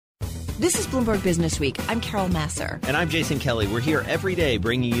This is Bloomberg Businessweek. I'm Carol Massar. And I'm Jason Kelly. We're here every day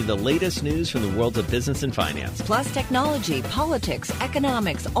bringing you the latest news from the worlds of business and finance. Plus technology, politics,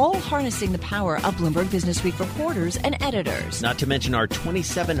 economics, all harnessing the power of Bloomberg Businessweek reporters and editors. Not to mention our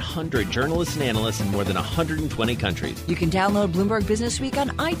 2,700 journalists and analysts in more than 120 countries. You can download Bloomberg Businessweek on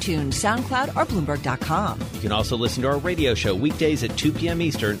iTunes, SoundCloud, or Bloomberg.com. You can also listen to our radio show weekdays at 2 p.m.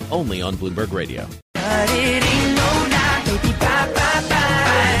 Eastern, only on Bloomberg Radio.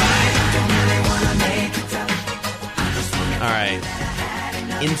 All right.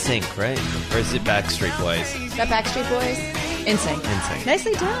 NSYNC, right? Or is it Backstreet Boys? Is that Backstreet Boys? NSYNC. NSYNC.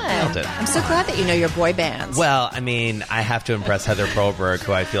 Nicely done. Nailed it. I'm so glad that you know your boy bands. Well, I mean, I have to impress Heather Perlberg,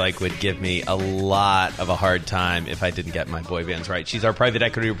 who I feel like would give me a lot of a hard time if I didn't get my boy bands right. She's our private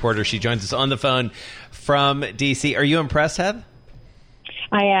equity reporter. She joins us on the phone from D.C. Are you impressed, Heather?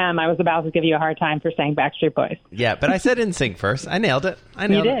 I am. I was about to give you a hard time for saying Backstreet Boys. Yeah, but I said NSYNC first. I nailed it. You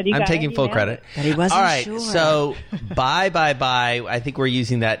did. I'm taking full credit. But he wasn't All right, sure. so bye. I think we're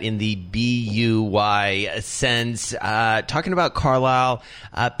using that in the B-U-Y sense. Talking about Carlyle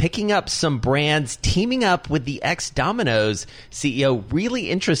picking up some brands, teaming up with the Ex-Domino's CEO. Really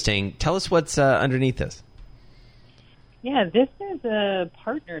interesting. Tell us what's underneath this. Yeah, this is a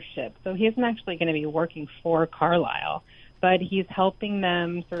partnership. So he isn't actually going to be working for Carlyle, but he's helping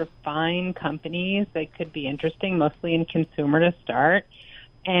them sort of find companies that could be interesting, mostly in consumer to start,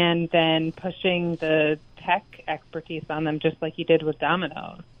 and then pushing the tech expertise on them just like he did with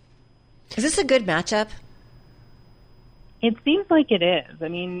Domino's. Is this a good matchup? It seems like it is. I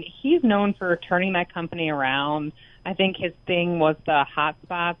mean, he's known for turning that company around. I think his thing was the hot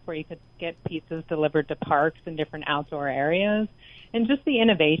spots where you could get pizzas delivered to parks and different outdoor areas. And just the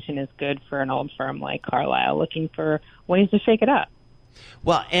innovation is good for an old firm like Carlyle, looking for ways to shake it up.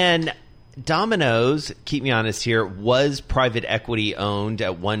 Well, and Domino's, keep me honest here, was private equity owned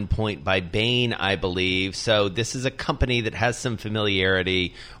at one point by Bain, I believe. So this is a company that has some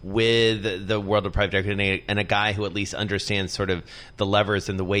familiarity with the world of private equity and a guy who at least understands sort of the levers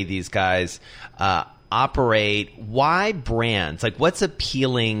and the way these guys operate. Why brands? Like, what's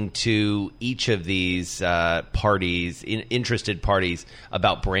appealing to each of these parties, interested parties,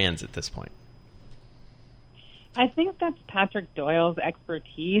 about brands at this point? I think that's Patrick Doyle's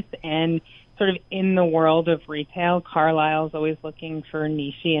expertise, and sort of in the world of retail, Carlyle's always looking for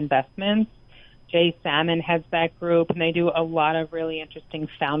niche investments. Jay Salmon heads that group, and they do a lot of really interesting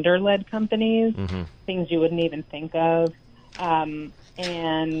founder-led companies, things you wouldn't even think of.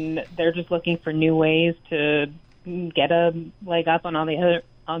 And they're just looking for new ways to get a leg up on all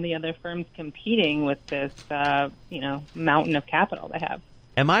the other firms competing with this, mountain of capital they have.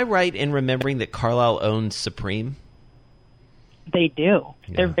 Am I right in remembering that Carlyle owns Supreme? They do.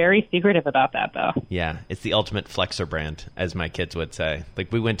 Yeah. They're very secretive about that, though. Yeah, it's the ultimate flexor brand, as my kids would say.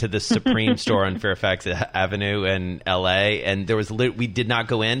 Like, we went to the Supreme store on Fairfax Avenue in L.A., and there was we did not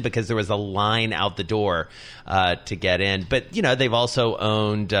go in because there was a line out the door to get in. But, you know, they've also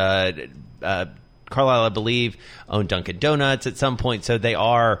owned Carlyle, I believe, owned Dunkin' Donuts at some point. So they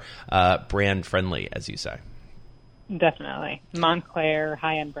are brand friendly, as you say. Definitely. Montclair,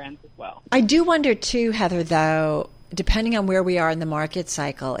 high-end brands as well. I do wonder, too, Heather, though, depending on where we are in the market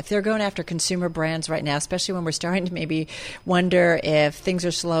cycle, if they're going after consumer brands right now, especially when we're starting to maybe wonder if things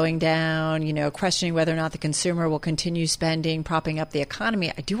are slowing down, you know, questioning whether or not the consumer will continue spending, propping up the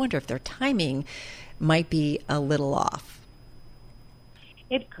economy, I do wonder if their timing might be a little off.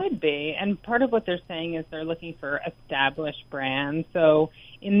 It could be. And part of what they're saying is they're looking for established brands. So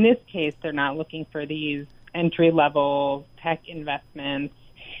in this case, they're not looking for these entry-level tech investments.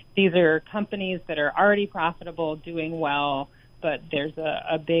 These are companies that are already profitable, doing well, but there's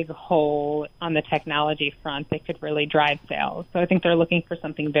a big hole on the technology front that could really drive sales. So I think they're looking for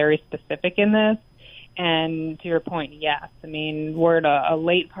something very specific in this. And to your point, yes. I mean, we're at a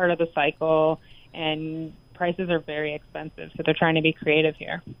late part of the cycle, and prices are very expensive, so they're trying to be creative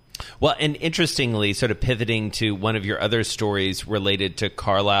here. Well, and interestingly, sort of pivoting to one of your other stories related to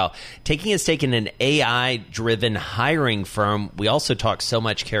Carlyle, taking a stake in an AI-driven hiring firm. We also talk so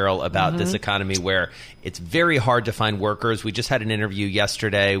much, Carol, about this economy where it's very hard to find workers. We just had an interview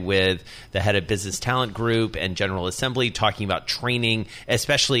yesterday with the head of Business Talent Group and General Assembly talking about training,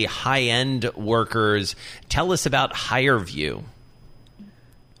 especially high-end workers. Tell us about HireVue.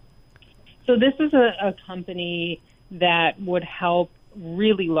 So this is a company that would help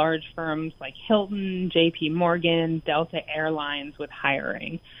really large firms like Hilton, JP Morgan, Delta Airlines with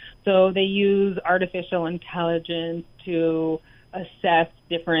hiring. So they use artificial intelligence to assess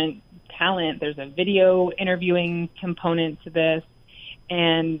different talent. There's a video interviewing component to this,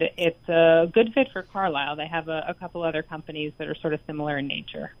 and it's a good fit for Carlyle. They have a couple other companies that are sort of similar in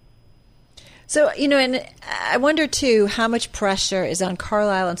nature. So, and I wonder, too, how much pressure is on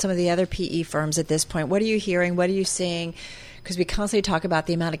Carlyle and some of the other PE firms at this point. What are you hearing? What are you seeing? Because we constantly talk about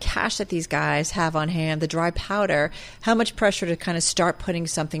the amount of cash that these guys have on hand, the dry powder. How much pressure to kind of start putting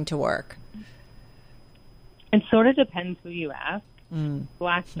something to work? It sort of depends who you ask.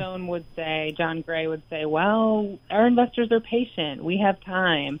 Blackstone would say, John Gray would say, well, our investors are patient. We have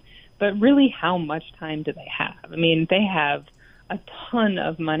time. But really, how much time do they have? I mean, they have a ton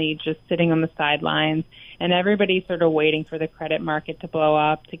of money just sitting on the sidelines, and everybody's sort of waiting for the credit market to blow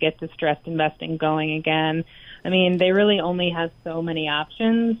up to get distressed investing going again. I mean, they really only have so many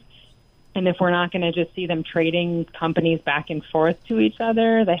options, and if we're not going to just see them trading companies back and forth to each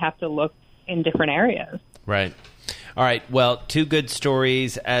other, they have to look in different areas. Right. All right. Well, two good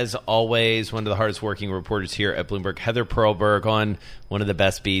stories, as always. One of the hardest working reporters here at Bloomberg, Heather Perlberg, on one of the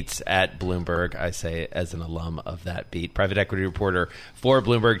best beats at Bloomberg. I say it as an alum of that beat. Private equity reporter for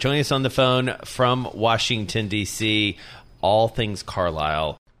Bloomberg. Joining us on the phone from Washington, D.C., all things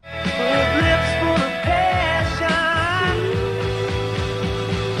Carlyle.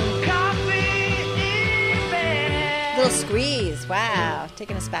 Little squeeze. Wow.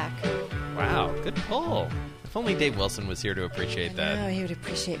 Taking us back. Wow. Good pull. If only Dave Wilson was here to appreciate that. No, he would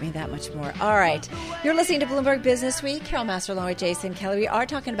appreciate me that much more. All right. You're listening to Bloomberg Businessweek. Carol Massar along with Jason Kelly. We are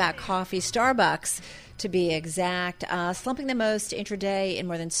talking about coffee. Starbucks, to be exact, slumping the most intraday in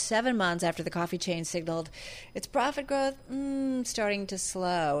more than 7 months after the coffee chain signaled its profit growth starting to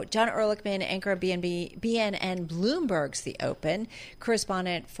slow. Jon Erlichman, anchor of BNN Bloomberg's The Open,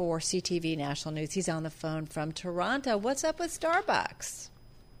 correspondent for CTV National News. He's on the phone from Toronto. What's up with Starbucks?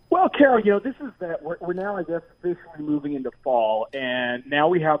 Well, Carol, this is that we're now, I guess, officially moving into fall, and now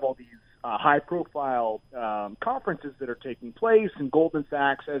we have all these high-profile conferences that are taking place, and Goldman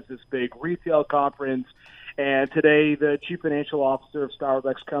Sachs has this big retail conference, and today the chief financial officer of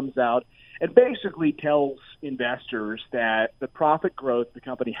Starbucks comes out and basically tells investors that the profit growth the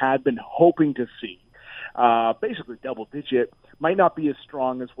company had been hoping to see, basically double-digit, might not be as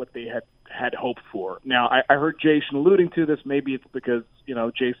strong as what they had hoped for. Now, I heard Jason alluding to this. Maybe it's because,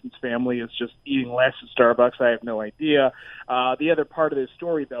 Jason's family is just eating less at Starbucks. I have no idea. The other part of this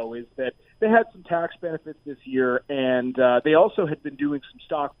story, though, is that they had some tax benefits this year, and they also had been doing some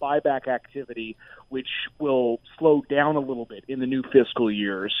stock buyback activity, which will slow down a little bit in the new fiscal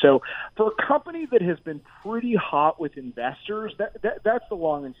year. So for a company that has been pretty hot with investors, that's the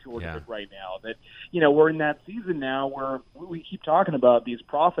long and short of it right now. That, we're in that season now where we keep talking about these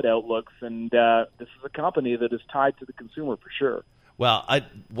profit outlooks, and this is a company that is tied to the consumer for sure. Well,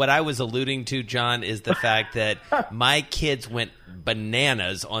 what I was alluding to, John, is the fact that my kids went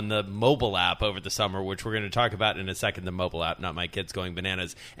bananas on the mobile app over the summer, which we're going to talk about in a second, the mobile app, not my kids going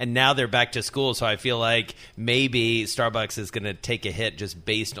bananas. And now they're back to school, so I feel like maybe Starbucks is going to take a hit just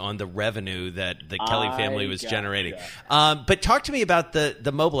based on the revenue that the Kelly family was generating. But talk to me about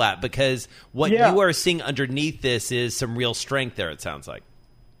the mobile app, because what you are seeing underneath this is some real strength there, it sounds like.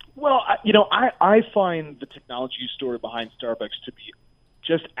 Well, I find the technology story behind Starbucks to be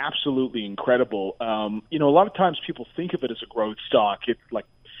just absolutely incredible. A lot of times people think of it as a growth stock. It's like,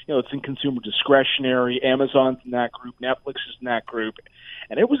 it's in consumer discretionary. Amazon's in that group. Netflix is in that group.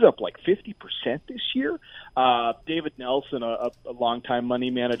 And it was up like 50% this year. David Nelson, a longtime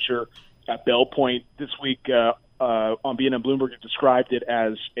money manager at Bell Point this week on BNN Bloomberg, described it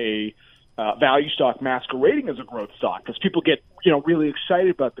as a value stock masquerading as a growth stock, because people get really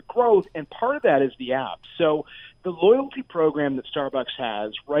excited about the growth, and part of that is the app. So the loyalty program that Starbucks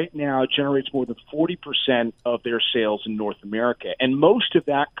has right now generates more than 40% of their sales in North America, and most of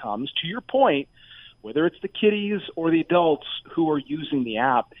that comes, to your point, whether it's the kiddies or the adults who are using the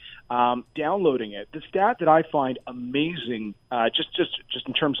app, downloading it. The stat that I find amazing, just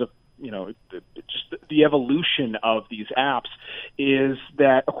in terms of the evolution of these apps, is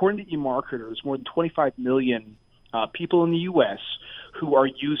that according to eMarketers, more than 25 million people in the U.S. who are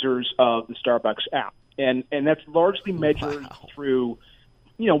users of the Starbucks app. And that's largely measured through,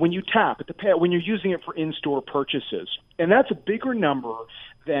 when you tap at the pay, when you're using it for in-store purchases. And that's a bigger number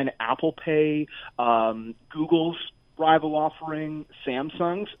than Apple Pay, Google's rival offering,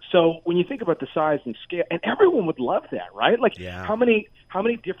 Samsung's. So when you think about the size and scale, and everyone would love that, right? Like, how many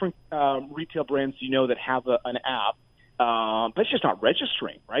different retail brands do you know that have an app, but it's just not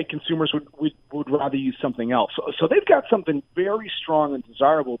registering, right? Consumers would rather use something else. So they've got something very strong and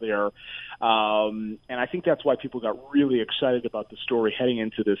desirable there, and I think that's why people got really excited about the story heading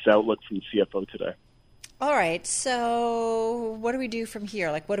into this outlook from the CFO today. All right, so what do we do from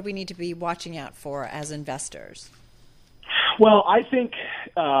here? Like, what do we need to be watching out for as investors? Well, I think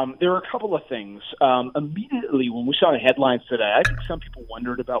there are a couple of things. Immediately when we saw the headlines today, I think some people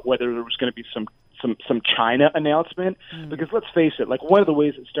wondered about whether there was going to be some China announcement, because let's face it, like one of the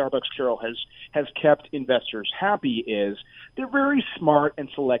ways that Starbucks, Carol, has kept investors happy is they're very smart and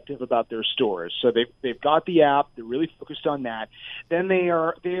selective about their stores. So they've got the app, they're really focused on that. Then they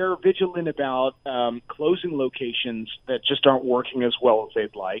are vigilant about closing locations that just aren't working as well as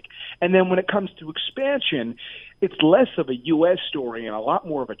they'd like. And then when it comes to expansion, it's less of a U.S. story and a lot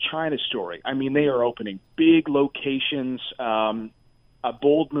more of a China story. I mean, they are opening big locations, a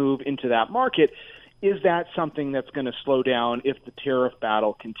bold move into that market. Is that something that's going to slow down if the tariff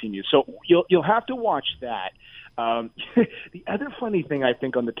battle continues? So you'll have to watch that. The other funny thing I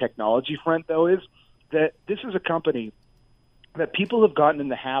think on the technology front, though, is that this is a company that people have gotten in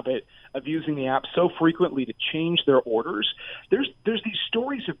the habit of using the app so frequently to change their orders. There's these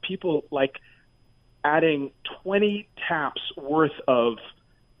stories of people like adding 20 taps worth of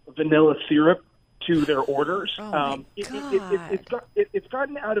vanilla syrup to their orders. It's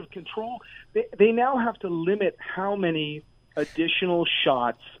gotten out of control. They now have to limit how many additional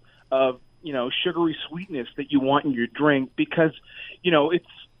shots of sugary sweetness that you want in your drink, because it's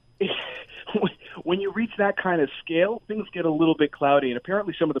when you reach that kind of scale, things get a little bit cloudy. And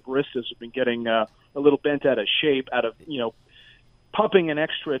apparently, some of the baristas have been getting a little bent out of shape out of pumping an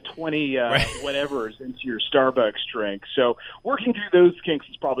extra 20 whatevers into your Starbucks drink. So working through those kinks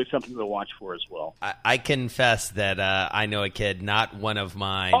is probably something to watch for as well. I confess that I know a kid, not one of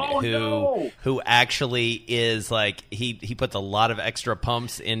mine, who actually is like, he puts a lot of extra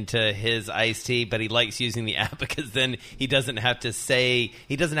pumps into his iced tea, but he likes using the app because then he doesn't have to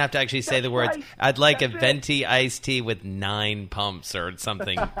actually say the words, I'd like a venti iced tea with 9 pumps or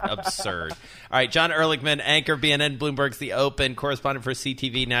something absurd. All right, Jon Erlichman, anchor BNN, Bloomberg's The Open, correspondent for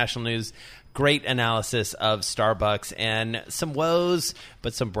CTV National News. Great analysis of Starbucks and some woes,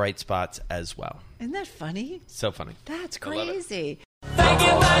 but some bright spots as well. Isn't that funny? So funny. That's crazy. Thank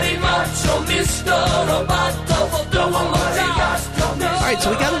you very much, Mr. Roboto. All right,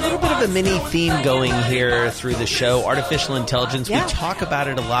 so we got a little bit of a mini theme going here through the show, artificial intelligence. Yeah. We talk about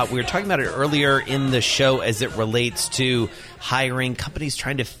it a lot. We were talking about it earlier in the show as it relates to hiring, companies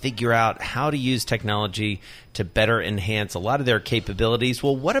trying to figure out how to use technology to better enhance a lot of their capabilities.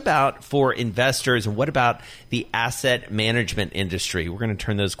 Well, what about for investors, and what about the asset management industry? We're going to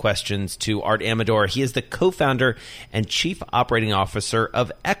turn those questions to Art Amador. He is the co-founder and chief operating officer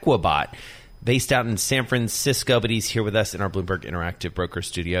of EquBot, based out in San Francisco, but he's here with us in our Bloomberg Interactive Broker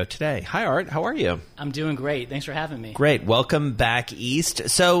studio today. Hi, Art. How are you? I'm doing great. Thanks for having me. Great. Welcome back east.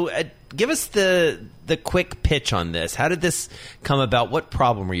 So give us the quick pitch on this. How did this come about? What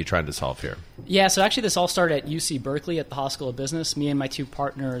problem were you trying to solve here? Yeah, so actually this all started at UC Berkeley at the Hall School of Business. Me and my two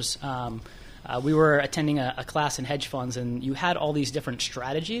partners, we were attending a class in hedge funds, and you had all these different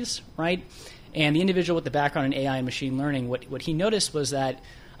strategies, right? And the individual with the background in AI and machine learning, what he noticed was that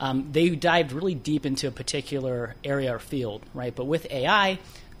they dived really deep into a particular area or field, right? But with AI,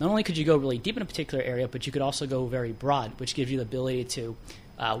 not only could you go really deep in a particular area, but you could also go very broad, which gives you the ability to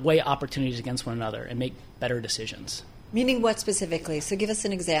weigh opportunities against one another and make better decisions. Meaning what specifically? So give us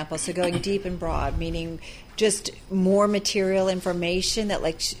an example. So going deep and broad, meaning just more material information that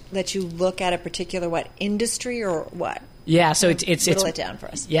lets you look at a particular industry or what? Yeah, so it's whittle it down for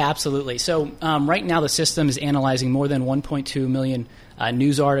us. Yeah, absolutely. So right now the system is analyzing more than 1.2 million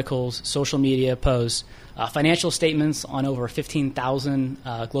news articles, social media posts, financial statements on over 15,000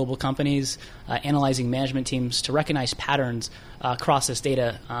 global companies, analyzing management teams to recognize patterns across this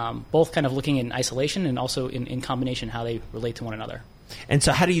data, both kind of looking in isolation and also in combination how they relate to one another. And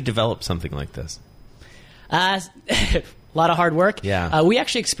so how do you develop something like this? A lot of hard work. Yeah. We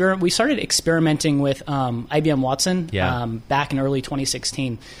actually we started experimenting with IBM Watson back in early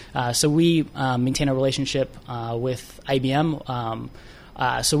 2016. So we maintain a relationship with IBM.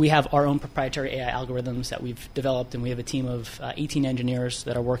 So we have our own proprietary AI algorithms that we've developed, and we have a team of 18 engineers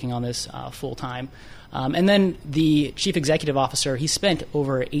that are working on this full time. And then the chief executive officer, he spent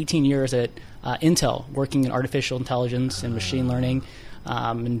over 18 years at Intel working in artificial intelligence and machine learning.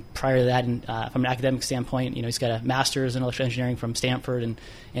 And prior to that, from an academic standpoint, he's got a master's in electrical engineering from Stanford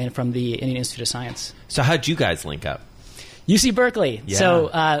and from the Indian Institute of Science. So how'd you guys link up? UC Berkeley. Yeah.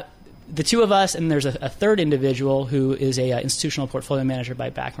 So the two of us, and there's a third individual who is a institutional portfolio manager by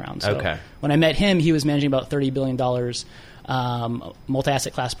background. So when I met him, he was managing about $30 billion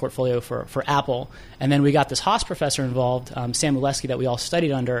multi-asset class portfolio for Apple. And then we got this Haas professor involved, Sam Uleski, that we all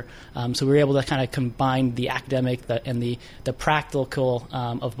studied under. So we were able to kind of combine the academic and the practical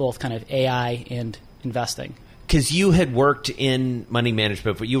of both kind of AI and investing. because you had worked in money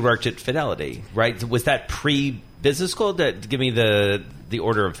management, but you worked at Fidelity, right? Was that pre-business school? Give me the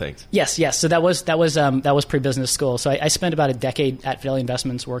order of things. Yes. So that was pre-business school. So I spent about a decade at Fidelity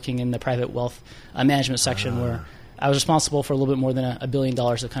Investments working in the private wealth management section, where I was responsible for a little bit more than $1 billion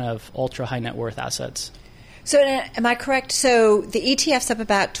of kind of ultra high net worth assets. So am I correct? So the ETF's up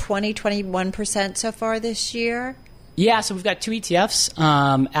about 21% so far this year? Yeah, so we've got 2 ETFs.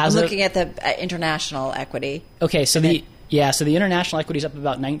 I'm looking at the international equity. Okay, so the international equity is up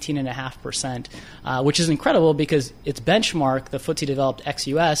about 19.5%, which is incredible because its benchmark, the FTSE developed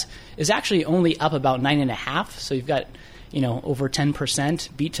ex-US, is actually only up about 9.5%. So you've got over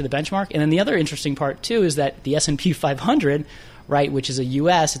 10% beat to the benchmark. And then the other interesting part too is that the S&P 500, right, which is a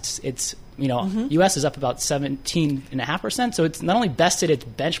US, it's US is up about 17.5%. So it's not only bested its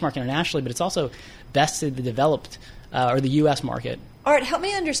benchmark internationally, but it's also bested the developed or the US market. Art, help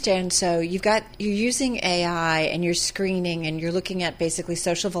me understand. So you're using AI and you're screening and you're looking at basically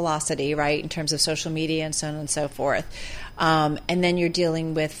social velocity, right, in terms of social media and so on and so forth. And then you're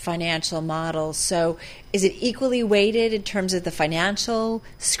dealing with financial models. So is it equally weighted in terms of the financial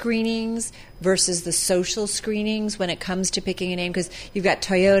screenings versus the social screenings when it comes to picking a name? Because you've got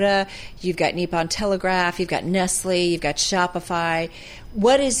Toyota, you've got Nippon Telegraph, you've got Nestle, you've got Shopify.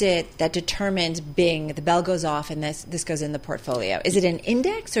 What is it that determines Bing, the bell goes off and this goes in the portfolio? Is it an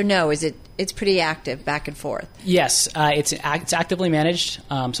index or no? It's pretty active back and forth? Yes, it's actively managed.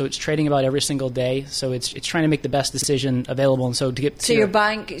 So it's trading about every single day. So it's trying to make the best decision available. And so you're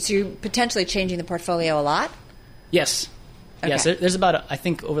potentially changing the portfolio a lot? Yes. Okay. Yes, there's about, I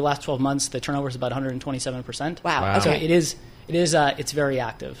think over the last 12 months, the turnover is about 127%. Wow. So okay. It's very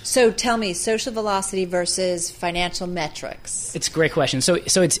active. So tell me, social velocity versus financial metrics. It's a great question. So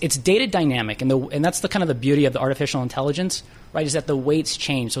it's data dynamic, and that's the kind of the beauty of the artificial intelligence, right? Is that the weights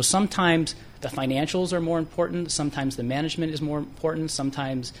change. So sometimes the financials are more important, sometimes the management is more important,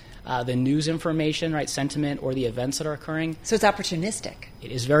 sometimes the news information, right, sentiment, or the events that are occurring. So it's opportunistic.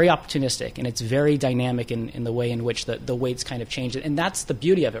 It is very opportunistic, and it's very dynamic in the way in which the weights kind of change. And that's the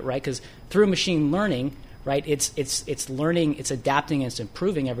beauty of it, right? Because through machine learning, right, it's learning, it's adapting, and it's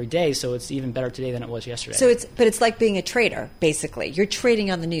improving every day. So it's even better today than it was yesterday. So it's like being a trader, basically. You're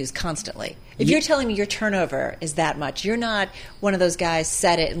trading on the news constantly. If you're telling me your turnover is that much, you're not one of those guys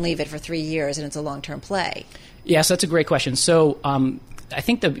set it and leave it for 3 years and it's a long-term play. Yes, that's a great question. So I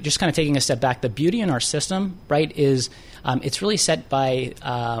think just kind of taking a step back, the beauty in our system, right, is it's really set by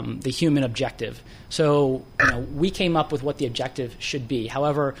the human objective. So we came up with what the objective should be.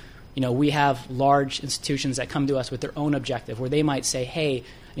 However, we have large institutions that come to us with their own objective, where they might say, hey,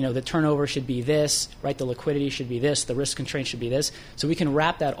 the turnover should be this, right? The liquidity should be this, the risk constraint should be this. So we can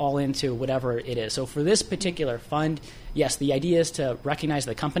wrap that all into whatever it is. So for this particular fund, yes, the idea is to recognize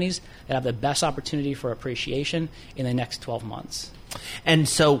the companies that have the best opportunity for appreciation in the next 12 months. And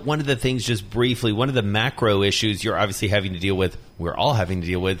so one of the things, just briefly, one of the macro issues you're obviously having to deal with, we're all having to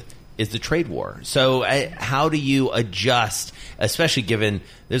deal with, is the trade war. So how do you adjust, especially given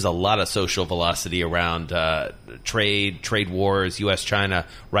there's a lot of social velocity around trade wars, U.S.-China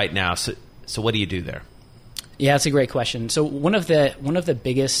right now. So what do you do there? Yeah, that's a great question. So one of the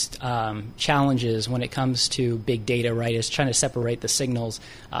biggest challenges when it comes to big data, right, is trying to separate the signals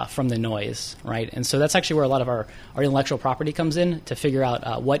from the noise, right? And so that's actually where a lot of our intellectual property comes in, to figure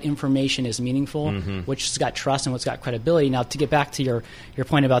out what information is meaningful, which has got trust and what's got credibility. Now, to get back to your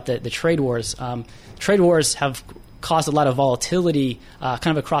point about the trade wars have caused a lot of volatility kind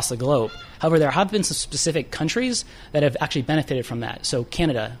of across the globe. However, there have been some specific countries that have actually benefited from that. So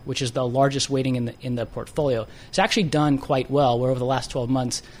Canada, which is the largest weighting in the portfolio, has actually done quite well, where over the last 12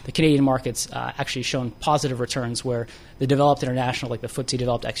 months, the Canadian market's actually shown positive returns, where the developed international, like the FTSE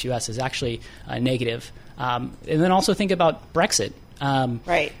developed ex-US, is actually negative. And then also think about Brexit.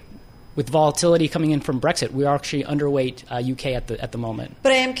 Right. With volatility coming in from Brexit, we are actually underweight UK at the moment.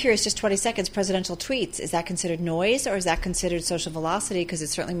 But I am curious, just 20 seconds, presidential tweets, is that considered noise or is that considered social velocity, because it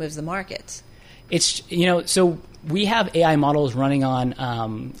certainly moves the markets? It's, so we have AI models running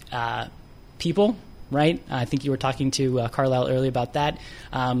on people, right? I think you were talking to Carlyle earlier about that.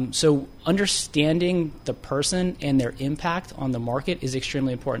 So understanding the person and their impact on the market is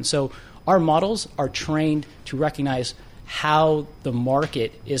extremely important. So our models are trained to recognize how the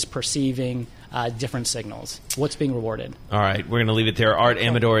market is perceiving different signals, what's being rewarded. All right, we're going to leave it there. Art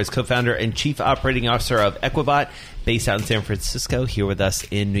Amador is co-founder and chief operating officer of EquBot, based out in San Francisco, here with us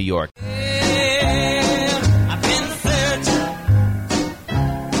in New York.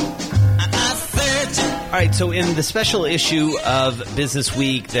 All right, so in the special issue of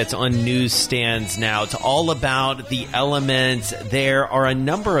Businessweek that's on newsstands now, it's all about the elements. There are a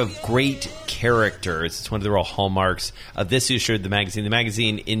number of great characters. It's one of the real hallmarks of this issue of the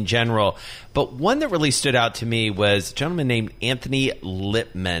magazine in general. But one that really stood out to me was a gentleman named Anthony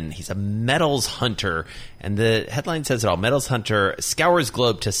Lipman. He's a metals hunter, and the headline says it all. Metals hunter scours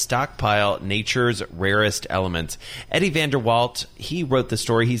globe to stockpile nature's rarest elements. Eddie van der Walt, he wrote the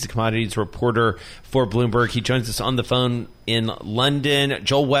story. He's a commodities reporter for Bloomberg. He joins us on the phone in London.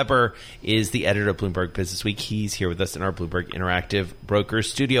 Joel Weber is the editor of Bloomberg Businessweek. He's here with us in our Bloomberg Interactive Brokers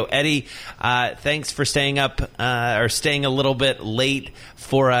studio. Eddie, thanks for staying up or staying a little bit late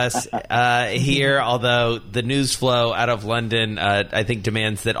for us here, although the news flow out of London, I think,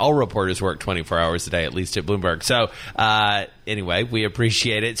 demands that all reporters work 24 hours a day, at least at Bloomberg. So anyway, we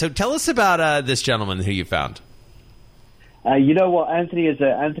appreciate it. So tell us about this gentleman who you found. You know what? Anthony is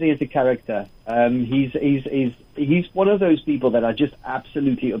a character. He's one of those people that are just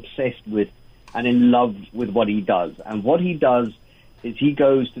absolutely obsessed with and in love with what he does. And what he does is he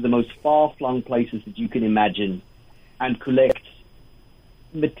goes to the most far-flung places that you can imagine and collects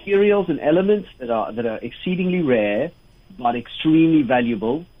materials and elements that are exceedingly rare but extremely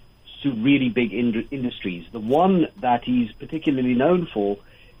valuable to really big industries. The one that he's particularly known for,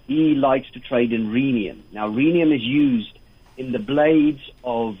 he likes to trade in rhenium. Now, rhenium is used in the blades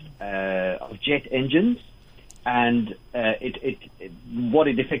of jet engines, and what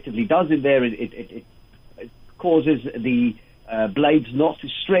it effectively does in there is it causes the blades not to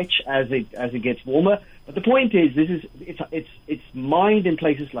stretch as it gets warmer. But the point is, it's mined in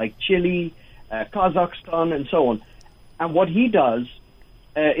places like Chile, Kazakhstan, and so on. And what he does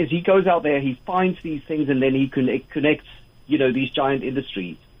is he goes out there, he finds these things, and then he connects, these giant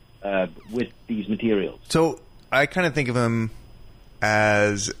industries with these materials. So I kind of think of him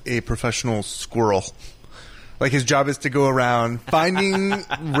as a professional squirrel. Like, his job is to go around finding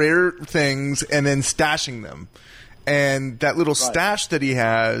rare things and then stashing them. And that little stash that he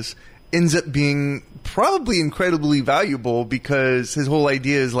has ends up being probably incredibly valuable, because his whole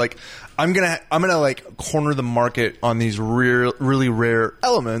idea is like, I'm gonna like corner the market on these really rare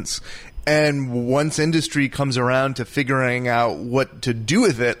elements. And once industry comes around to figuring out what to do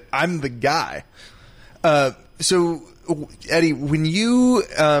with it, I'm the guy. So, Eddie, when you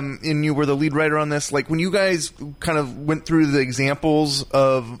and you were the lead writer on this, like when you guys kind of went through the examples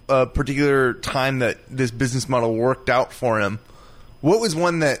of a particular time that this business model worked out for him, what was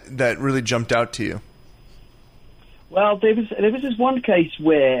one that really jumped out to you? Well, there was this one case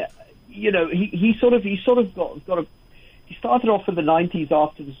where he started off in the 90s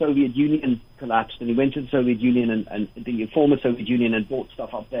after the Soviet Union collapsed, and he went to the Soviet Union and the former Soviet Union and bought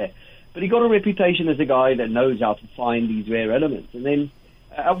stuff up there. But he got a reputation as a guy that knows how to find these rare elements. And then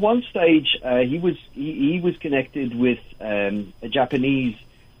at one stage, he was connected with a Japanese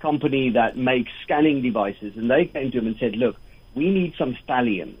company that makes scanning devices, and they came to him and said, "Look, we need some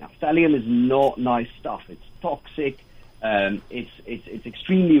thallium." Now, thallium is not nice stuff. It's toxic. It's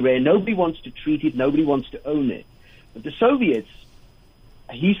extremely rare. Nobody wants to treat it. Nobody wants to own it. But the Soviets,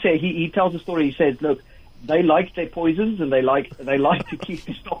 he tells a story. He says, "Look, they like their poisons, and they like to keep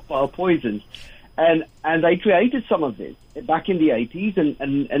the stockpile poisons, and they created some of this back in the 80s, and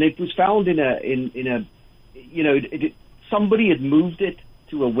it was found somebody had moved it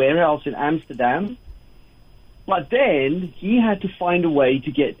to a warehouse in Amsterdam, but then he had to find a way to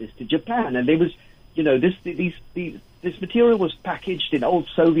get this to Japan, and there was this material was packaged in old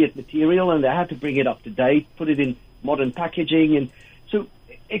Soviet material, and they had to bring it up to date, put it in modern packaging, and so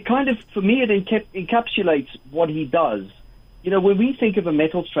it kind of, for me, it encapsulates what he does. When we think of a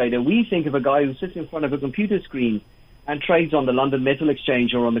metals trader, we think of a guy who sits in front of a computer screen and trades on the London Metal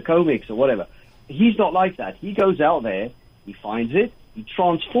Exchange or on the COMEX or whatever. He's not like that. He goes out there, he finds it, he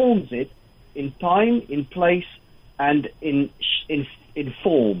transforms it in time, in place, and in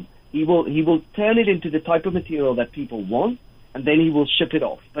form. He will turn it into the type of material that people want, and then he will ship it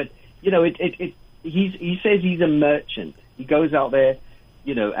off. But he says he's a merchant. He goes out there,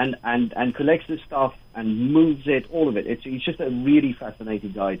 and collects this stuff and moves it, all of it. He's just a really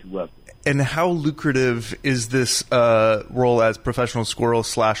fascinating guy to work with. And how lucrative is this role as professional squirrel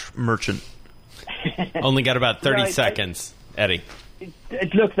 / merchant? Only got about 30 seconds, Eddie.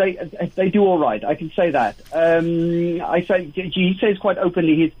 Look, they do all right. I can say that. He says quite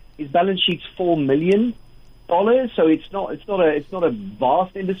openly his balance sheet's $4 million, so it's not a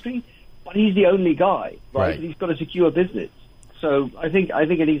vast industry, but he's the only guy, right? He's got a secure business. So I think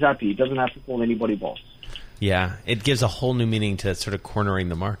he's happy. He doesn't have to call anybody boss. Yeah, it gives a whole new meaning to sort of cornering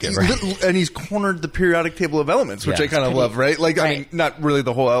the market, right? And he's cornered the periodic table of elements, which I kind of love, right? Like, I mean, not really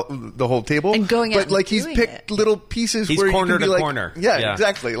the whole table, and going out, but like he's picked little pieces. He's where cornered you can be a corner. Yeah,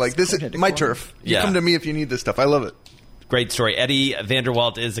 exactly. Like, this is my turf. You come to me if you need this stuff. I love it. Great story. Eddie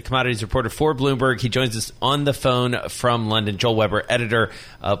Vanderwalt is a commodities reporter for Bloomberg. He joins us on the phone from London. Joel Weber, editor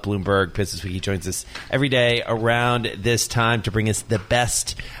of Bloomberg Businessweek. He joins us every day around this time to bring us the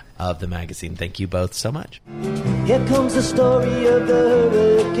best of the magazine. Thank you both so much. Here comes the story of the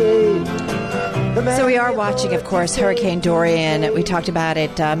hurricane. So we are watching, of course, Hurricane Dorian. We talked about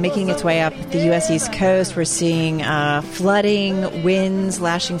it making its way up the U.S. East Coast. We're seeing flooding, winds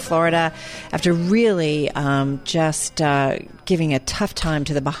lashing Florida after really just giving a tough time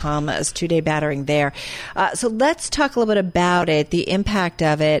to the Bahamas, 2-day battering there. So let's talk a little bit about it, the impact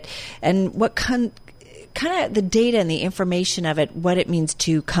of it, and what kind of the data and the information of it, what it means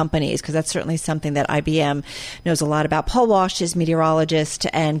to companies, because that's certainly something that IBM knows a lot about. Paul Walsh is meteorologist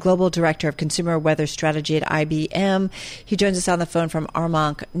and global director of consumer weather strategy at IBM. He joins us on the phone from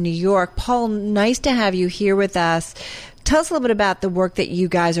Armonk, New York. Paul, nice to have you here with us. Tell us a little bit about the work that you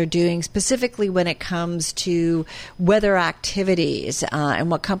guys are doing, specifically when it comes to weather activities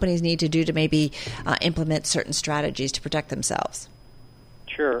and what companies need to do to maybe implement certain strategies to protect themselves.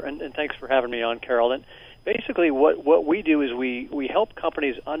 Sure, and thanks for having me on, Carol. And basically what we do is we help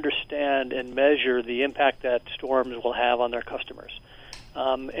companies understand and measure the impact that storms will have on their customers.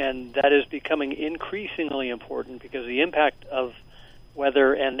 And that is becoming increasingly important because the impact of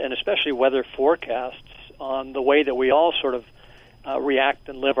weather and especially weather forecasts on the way that we all sort of react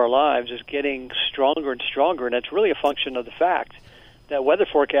and live our lives is getting stronger and stronger. And it's really a function of the fact that weather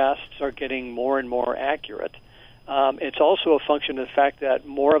forecasts are getting more and more accurate. It's also a function of the fact that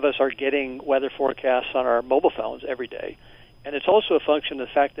more of us are getting weather forecasts on our mobile phones every day. And it's also a function of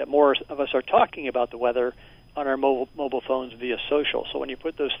the fact that more of us are talking about the weather on our mobile phones via social. So when you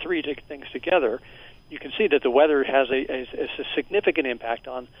put those three things together, you can see that the weather has a significant impact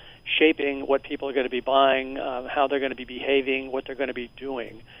on shaping what people are going to be buying, how they're going to be behaving, what they're going to be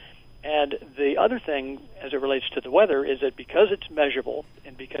doing. And the other thing, as it relates to the weather, is that because it's measurable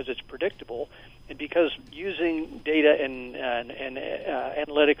and because it's predictable, and because using data and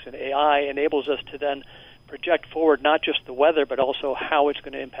analytics and AI enables us to then project forward not just the weather, but also how it's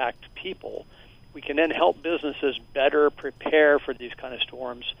going to impact people, we can then help businesses better prepare for these kind of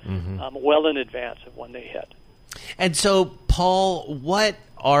storms well in advance of when they hit. And so, Paul, what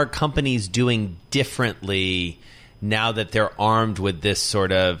are companies doing differently now that they're armed with this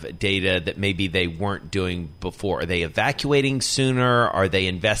sort of data that maybe they weren't doing before? Are they evacuating sooner? Are they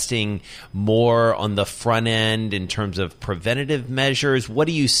investing more on the front end in terms of preventative measures? What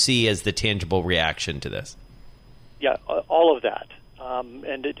do you see as the tangible reaction to this? Yeah, all of that.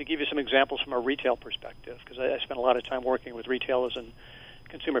 And to give you some examples from a retail perspective, because I spent a lot of time working with retailers and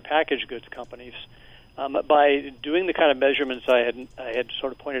consumer packaged goods companies, by doing the kind of measurements I had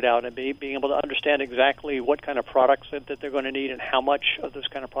sort of pointed out and being able to understand exactly what kind of products that they're going to need and how much of those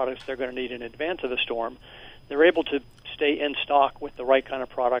kind of products they're going to need in advance of a storm, they're able to stay in stock with the right kind of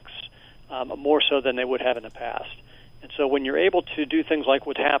products more so than they would have in the past. And so when you're able to do things like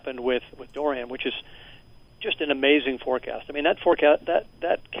what happened with Dorian, which is just an amazing forecast. I mean, that forecast,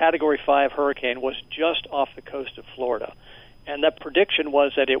 that Category 5 hurricane was just off the coast of Florida. And that prediction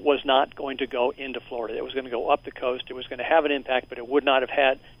was that it was not going to go into Florida. It was going to go up the coast. It was going to have an impact, but it would not have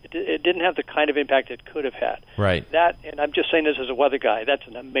had. It didn't have the kind of impact it could have had. Right. That, and I'm just saying this as a weather guy. That's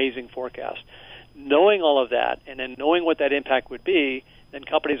an amazing forecast. Knowing all of that, and then knowing what that impact would be, then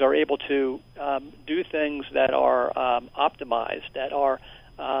companies are able to do things that are optimized, that are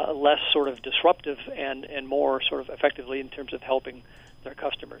less sort of disruptive, and more sort of effectively in terms of helping their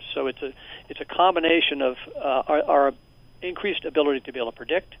customers. So it's a combination of our increased ability to be able to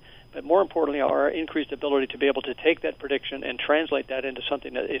predict, but more importantly, our increased ability to be able to take that prediction and translate that into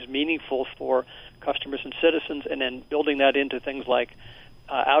something that is meaningful for customers and citizens, and then building that into things like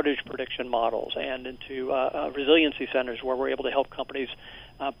outage prediction models and into resiliency centers where we're able to help companies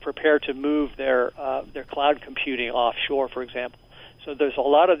prepare to move their cloud computing offshore, for example. So there's a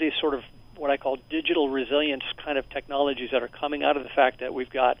lot of these sort of what I call digital resilience kind of technologies that are coming out of the fact that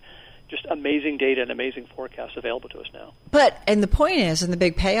we've got just amazing data and amazing forecasts available to us now. And the point is, and the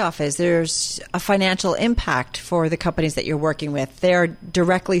big payoff is, there's a financial impact for the companies that you're working with. They're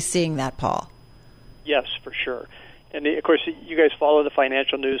directly seeing that, Paul. Yes, for sure. And of course, you guys follow the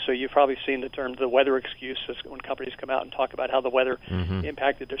financial news, so you've probably seen the term the weather excuse when companies come out and talk about how the weather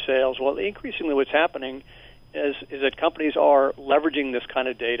impacted their sales. Well, increasingly what's happening is that companies are leveraging this kind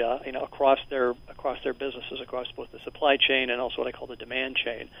of data, across their businesses, across both the supply chain and also what I call the demand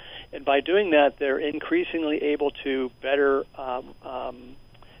chain. And by doing that, they're increasingly able to better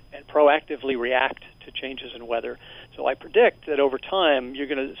and proactively react to changes in weather. So I predict that over time, you're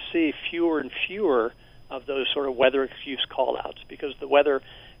going to see fewer and fewer of those sort of weather excuse call-outs, because the weather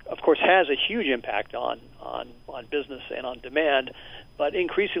of course, has a huge impact on business and on demand, but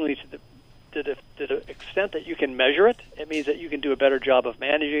increasingly to the extent that you can measure it, it means that you can do a better job of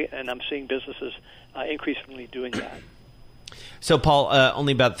managing it, and I'm seeing businesses increasingly doing that. So, Paul,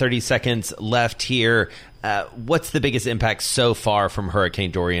 only about 30 seconds left here. What's the biggest impact so far from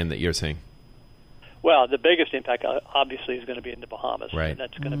Hurricane Dorian that you're seeing? Well, the biggest impact, obviously, is going to be in the Bahamas. Right. And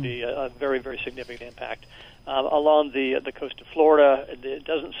that's going to be a very, very significant impact. Along the coast of Florida, it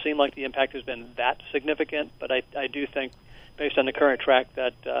doesn't seem like the impact has been that significant, but I do think, based on the current track,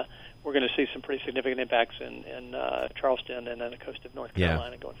 that we're going to see some pretty significant impacts in Charleston and then the coast of North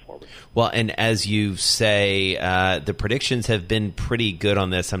Carolina going forward. Well, and as you say, the predictions have been pretty good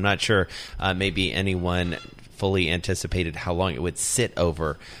on this. I'm not sure maybe anyone fully anticipated how long it would sit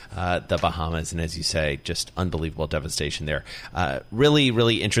over the Bahamas. And as you say, just unbelievable devastation there. Really,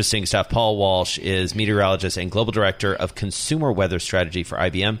 really interesting stuff. Paul Walsh is meteorologist and global director of consumer weather strategy for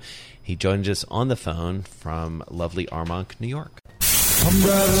IBM. He joined us on the phone from lovely Armonk, New York. I'm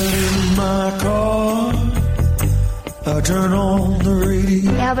driving in my car. I turn on the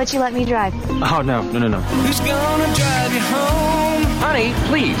radio. How about you let me drive? Oh, no. Who's gonna drive you home? Honey,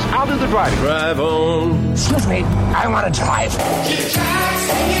 please, I'll do the driving. Drive on. Excuse me, I want to drive.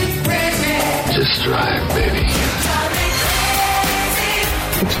 Just drive, baby.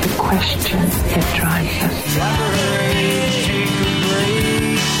 It's the question that drives us.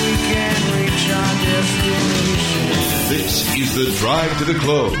 We can reach our destination. This is the Drive to the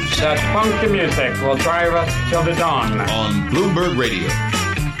Close. That funky music will drive us till the dawn. On Bloomberg Radio.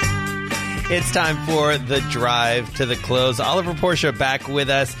 It's time for the Drive to the Close. Oliver Pursche back with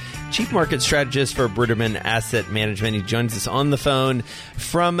us, Chief Market Strategist for Bruderman Asset Management. He joins us on the phone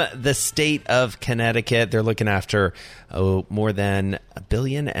from the state of Connecticut. They're looking after more than $1.5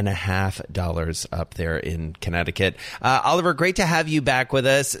 billion up there in Connecticut. Oliver, great to have you back with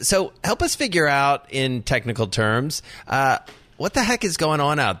us. So help us figure out in technical terms, what the heck is going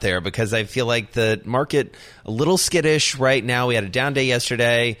on out there? Because I feel like the market a little skittish right now. We had a down day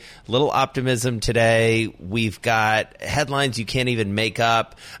yesterday, a little optimism today. We've got headlines you can't even make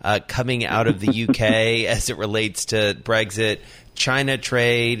up coming out of the UK as it relates to Brexit. China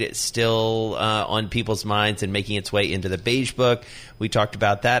trade still on people's minds and making its way into the beige book. We talked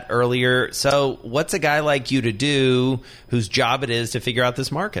about that earlier. So what's a guy like you to do whose job it is to figure out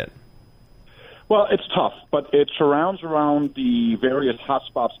this market? Well, it's tough, but it surrounds around the various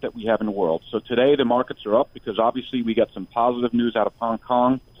hotspots that we have in the world. So today the markets are up because obviously we got some positive news out of Hong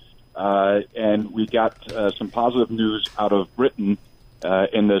Kong, and we got some positive news out of Britain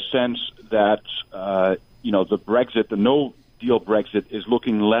in the sense that, the Brexit, the no-deal Brexit is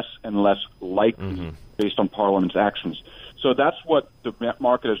looking less and less likely based on Parliament's actions. So that's what the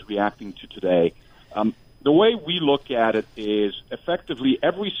market is reacting to today. The way we look at it is effectively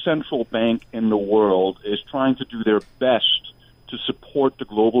every central bank in the world is trying to do their best to support the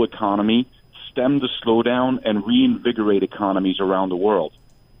global economy, stem the slowdown, and reinvigorate economies around the world.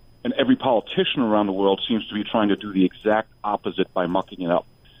 And every politician around the world seems to be trying to do the exact opposite by mucking it up.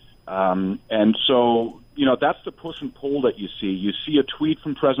 And so, that's the push and pull that you see. You see a tweet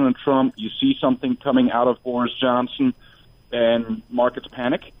from President Trump, you see something coming out of Boris Johnson, and markets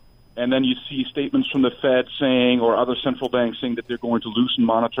panic. And then you see statements from the Fed saying, or other central banks saying that they're going to loosen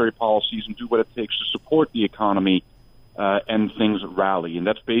monetary policies and do what it takes to support the economy, and things rally. And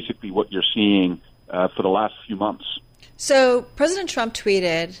that's basically what you're seeing for the last few months. So President Trump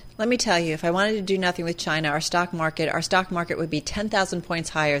tweeted, let me tell you, if I wanted to do nothing with China, our stock market would be 10,000 points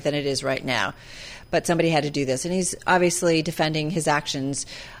higher than it is right now. But somebody had to do this. And he's obviously defending his actions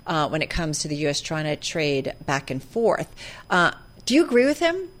when it comes to the U.S.-China trade back and forth. Do you agree with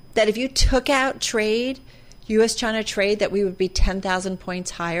him that if you took out trade, U.S.-China trade, that we would be 10,000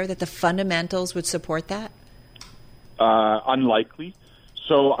 points higher, that the fundamentals would support that? Unlikely.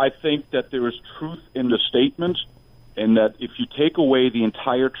 So I think that there is truth in the statement, in that if you take away the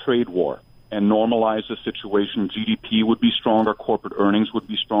entire trade war and normalize the situation, GDP would be stronger, corporate earnings would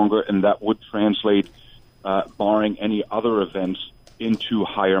be stronger, and that would translate, barring any other events, into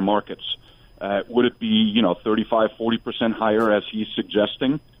higher markets. Would it be, 35, 40% higher as he's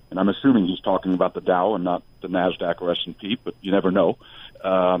suggesting? And I'm assuming he's talking about the Dow and not the NASDAQ or S&P, but you never know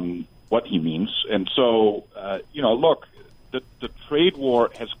what he means. And so, look, the trade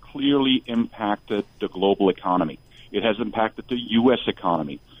war has clearly impacted the global economy. It has impacted the U.S.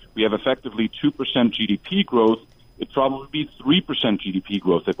 economy. We have effectively 2% GDP growth. It'd probably be 3% GDP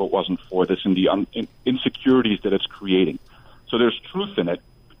growth if it wasn't for this and the insecurities that it's creating. So there's truth in it.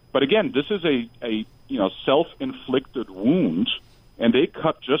 But again, this is a self-inflicted wound, and they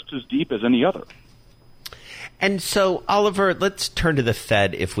cut just as deep as any other. And so, Oliver, let's turn to the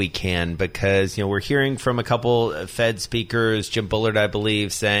Fed if we can, because we're hearing from a couple of Fed speakers, Jim Bullard, I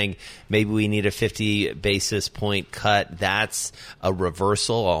believe, saying maybe we need a 50 basis point cut. That's a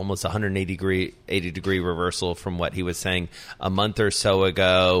reversal, almost 80-degree reversal from what he was saying a month or so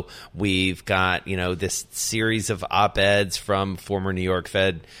ago. We've got this series of op-eds from former New York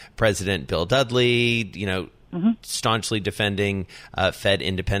Fed President Bill Dudley, staunchly defending Fed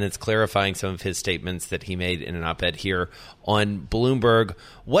independence, clarifying some of his statements that he made in an op-ed here on Bloomberg.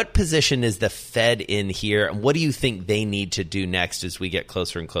 What position is the Fed in here, and what do you think they need to do next as we get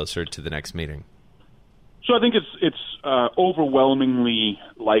closer and closer to the next meeting? So I think it's overwhelmingly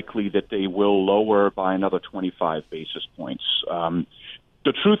likely that they will lower by another 25 basis points.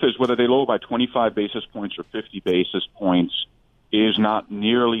 The truth is, whether they lower by 25 basis points or 50 basis points is not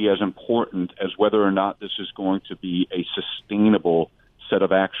nearly as important as whether or not this is going to be a sustainable set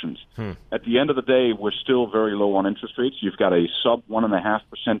of actions. At the end of the day, we're still very low on interest rates. You've got a sub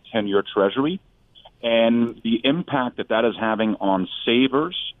 1.5% 10-year Treasury, and the impact that is having on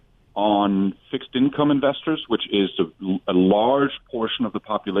savers, on fixed income investors, which is a large portion of the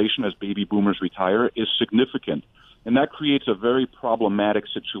population as baby boomers retire, is significant. And that creates a very problematic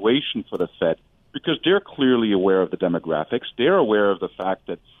situation for the Fed, because they're clearly aware of the demographics. They're aware of the fact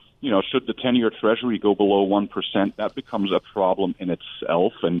that, should the 10-year Treasury go below 1%, that becomes a problem in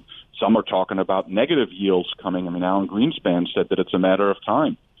itself. And some are talking about negative yields coming. I mean, Alan Greenspan said that it's a matter of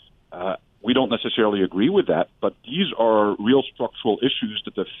time. We don't necessarily agree with that, but these are real structural issues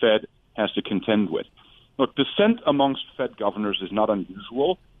that the Fed has to contend with. Look, dissent amongst Fed governors is not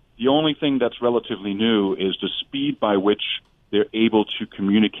unusual. The only thing that's relatively new is the speed by which they're able to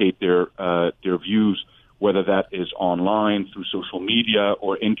communicate their views, whether that is online, through social media,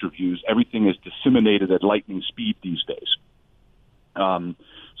 or interviews. Everything is disseminated at lightning speed these days.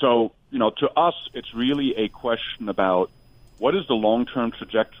 So, to us, it's really a question about what is the long-term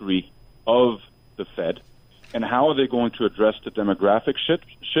trajectory of the Fed, and how are they going to address the demographic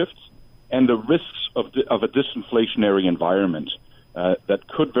shifts and the risks of a disinflationary environment that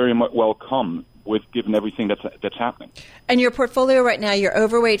could very well come given everything that's happening. And your portfolio right now, you're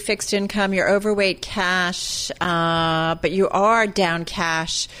overweight fixed income, you're overweight cash, but you are down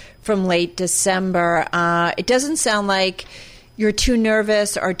cash from late December. It doesn't sound like you're too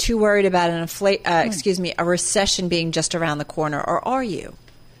nervous or too worried about a recession being just around the corner, or are you?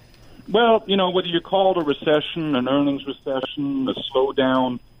 Well, whether you call it a recession, an earnings recession, a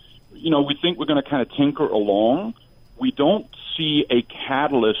slowdown, we think we're going to kind of tinker along. We don't see a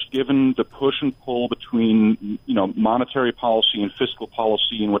catalyst, given the push and pull between, monetary policy and fiscal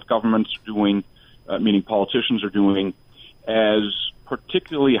policy and what governments are doing, meaning politicians are doing, as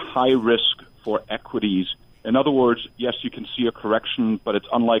particularly high risk for equities. In other words, yes, you can see a correction, but it's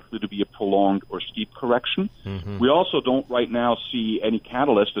unlikely to be a prolonged or steep correction. Mm-hmm. We also don't right now see any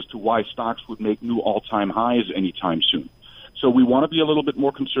catalyst as to why stocks would make new all-time highs anytime soon. So we want to be a little bit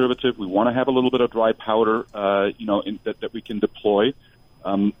more conservative. We want to have a little bit of dry powder, that we can deploy.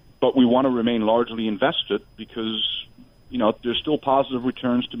 But we want to remain largely invested because, there's still positive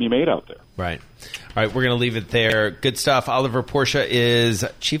returns to be made out there. Right. All right, we're going to leave it there. Good stuff. Oliver Pursche is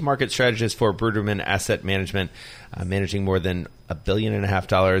Chief Market Strategist for Bruderman Asset Management, managing more than $1.5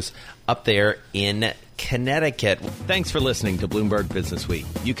 billion up there in Connecticut. Thanks for listening to Bloomberg Businessweek.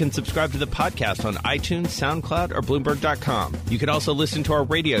 You can subscribe to the podcast on iTunes, SoundCloud, or Bloomberg.com. You can also listen to our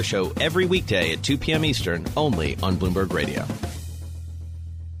radio show every weekday at 2 p.m. Eastern, only on Bloomberg Radio.